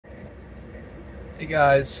Hey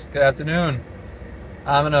guys, good afternoon.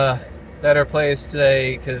 I'm in a better place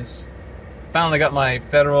today because finally got my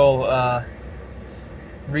federal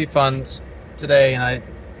refund today, and I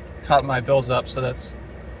caught my bills up, so that's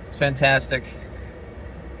fantastic.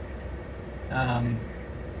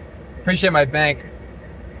 Appreciate my bank.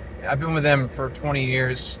 I've been with them for 20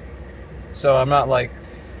 years, so I'm not like.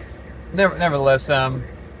 Nevertheless, it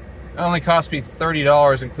only cost me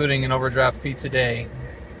 $30, including an overdraft fee today.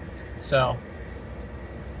 So.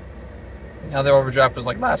 Now their overdraft was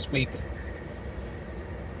like last week.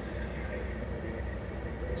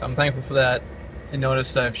 So I'm thankful for that. I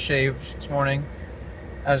noticed I've shaved this morning.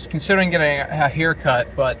 I was considering getting a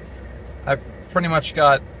haircut, but I've pretty much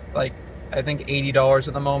got like, I think $80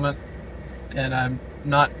 at the moment. And I'm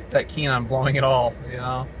not that keen on blowing it all, you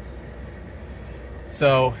know?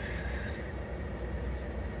 So,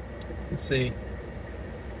 let's see.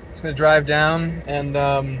 Just gonna drive down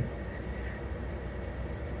and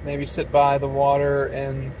maybe sit by the water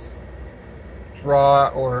and draw,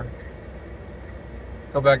 or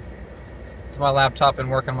go back to my laptop and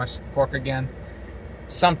work on my work again.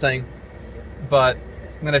 Something. But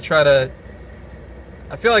I'm going to try to.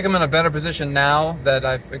 I feel like I'm in a better position now that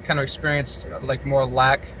I've kind of experienced like more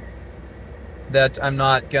lack, that I'm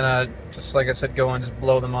not going to, just like I said, go and just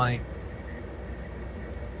blow the money.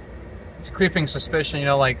 It's a creeping suspicion, you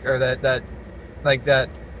know, like, or that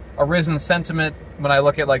arisen sentiment when I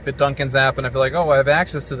look at like the Dunkin's app and I feel like, oh, I have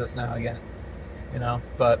access to this now again, you know.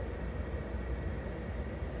 But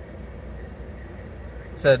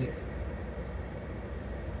said,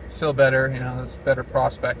 feel better, you know. There's better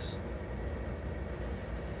prospects.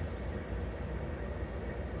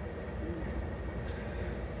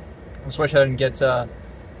 I just wish I didn't get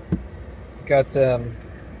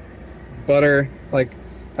butter. Like,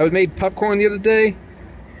 I made popcorn the other day,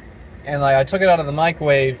 and like I took it out of the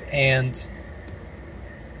microwave and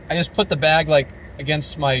I just put the bag like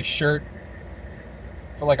against my shirt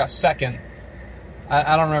for like a second.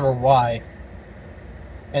 I don't remember why.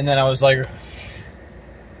 And then I was like,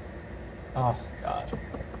 oh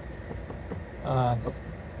god.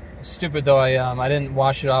 Stupid though. I didn't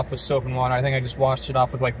wash it off with soap and water. I think I just washed it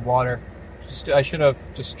off with like water. I should have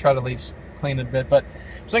just tried to at least clean it a bit. But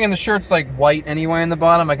I'm thinking the shirt's like white anyway in the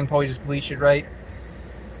bottom. I can probably just bleach it right.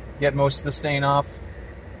 Get most of the stain off.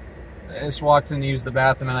 I just walked in to use the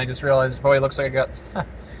bathroom and I just realized it probably looks like I got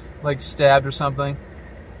like stabbed or something.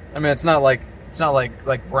 I mean, it's not like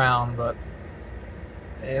brown, but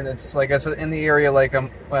and it's like I said in the area like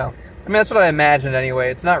well, I mean that's what I imagined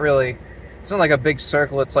anyway. It's not like a big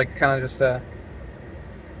circle. It's like kind of just a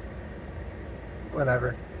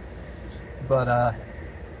whatever. But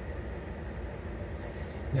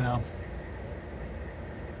you know,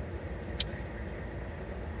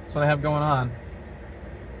 that's what I have going on.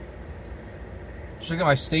 Should get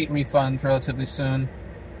my state refund relatively soon.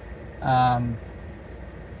 One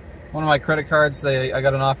of my credit cards, I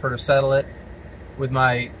got an offer to settle it with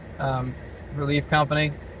my relief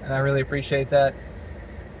company, and I really appreciate that.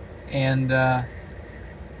 And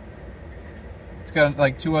it's got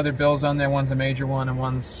like 2 other bills on there. One's a major one, and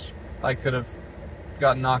one's I could have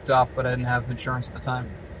gotten knocked off, but I didn't have insurance at the time.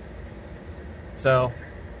 So,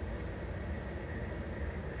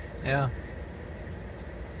 yeah.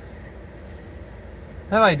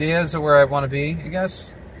 I have ideas of where I want to be, I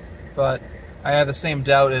guess, but I have the same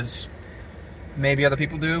doubt as maybe other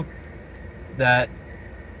people do, that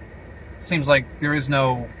it seems like there is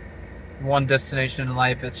no one destination in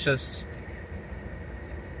life. It's just,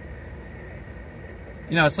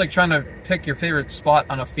 you know, it's like trying to pick your favorite spot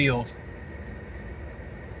on a field.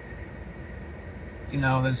 You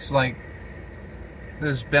know, there's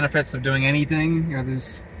benefits of doing anything, you know,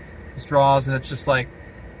 there's draws, and it's just like,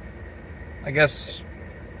 I guess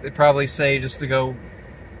they probably say just to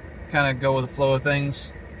kind of go with the flow of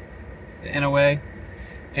things in a way,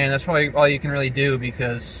 and that's probably all you can really do,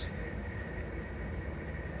 because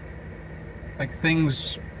like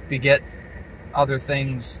things beget other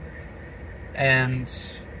things, and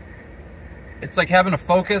it's like having a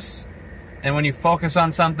focus, and when you focus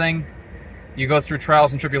on something, you go through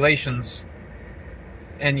trials and tribulations,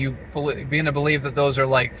 and you begin to believe that those are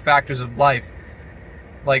like factors of life,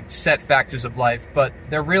 like set factors of life, but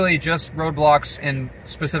they're really just roadblocks in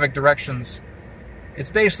specific directions.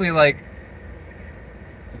 It's basically like,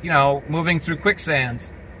 you know, moving through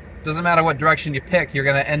quicksand. Doesn't matter what direction you pick, you're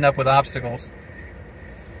going to end up with obstacles,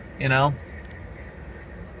 you know?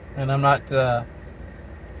 And I'm not, if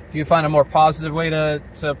you find a more positive way to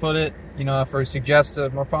put it, you know, if I suggest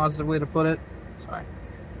a more positive way to put it, sorry.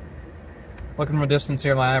 Looking from a distance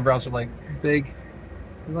here, my eyebrows are like big.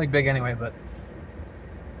 They're like big anyway, but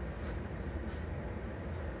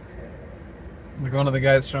Like one of the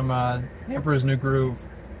guys from Emperor's New Groove.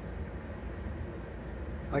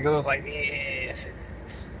 Like it was like, yeah.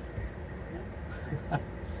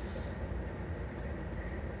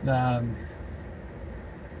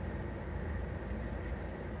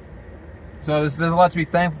 So there's a lot to be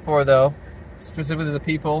thankful for, though. Specifically the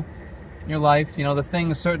people in your life. You know, the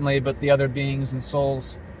things certainly, but the other beings and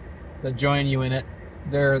souls that join you in it,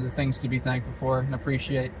 they're the things to be thankful for and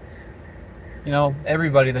appreciate. You know,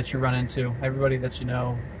 everybody that you run into, everybody that you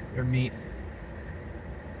know or meet.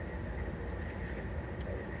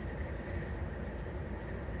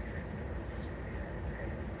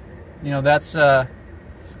 You know, that's one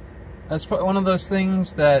of those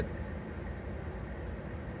things that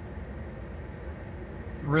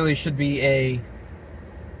really should be a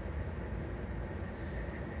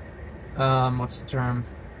what's the term?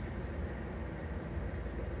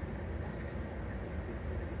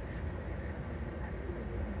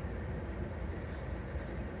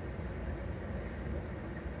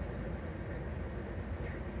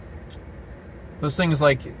 Those things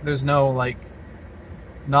like there's no like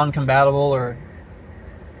non-compatible, or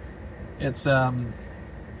it's something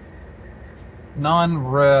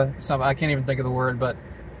I can't even think of the word, but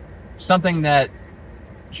something that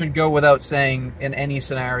should go without saying in any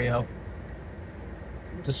scenario,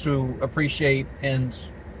 just to appreciate and,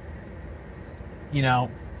 you know,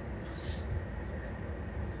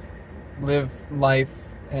 live life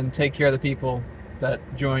and take care of the people that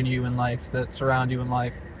join you in life, that surround you in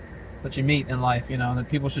life, that you meet in life. You know, that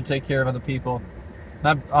people should take care of other people.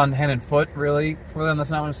 Not on hand and foot, really, for them, that's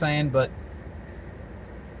not what I'm saying, but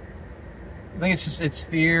I think it's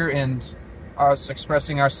fear and us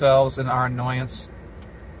expressing ourselves and our annoyance.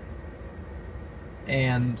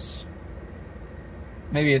 And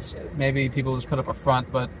maybe people just put up a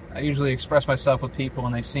front, but I usually express myself with people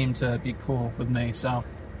and they seem to be cool with me. So,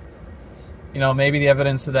 you know, maybe the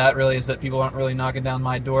evidence of that really is that people aren't really knocking down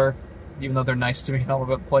my door, even though they're nice to me in all of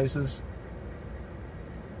other places.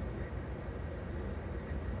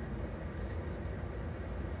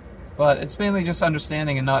 But it's mainly just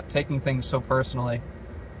understanding and not taking things so personally.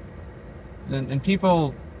 And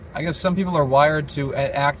people, I guess some people are wired to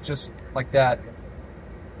act just like that.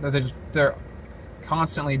 They're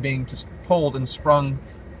constantly being just pulled and sprung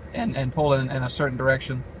and pulled in a certain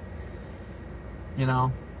direction. You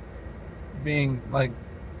know, being like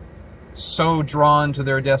so drawn to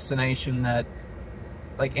their destination that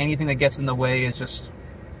like anything that gets in the way is just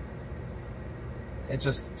a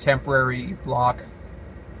temporary block.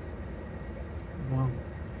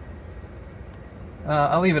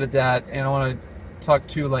 I'll leave it at that, and I want to talk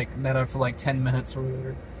to like meta for like 10 minutes or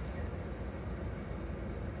whatever.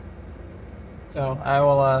 So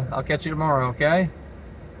I'll catch you tomorrow, okay?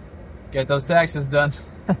 Get those taxes done.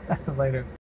 Later.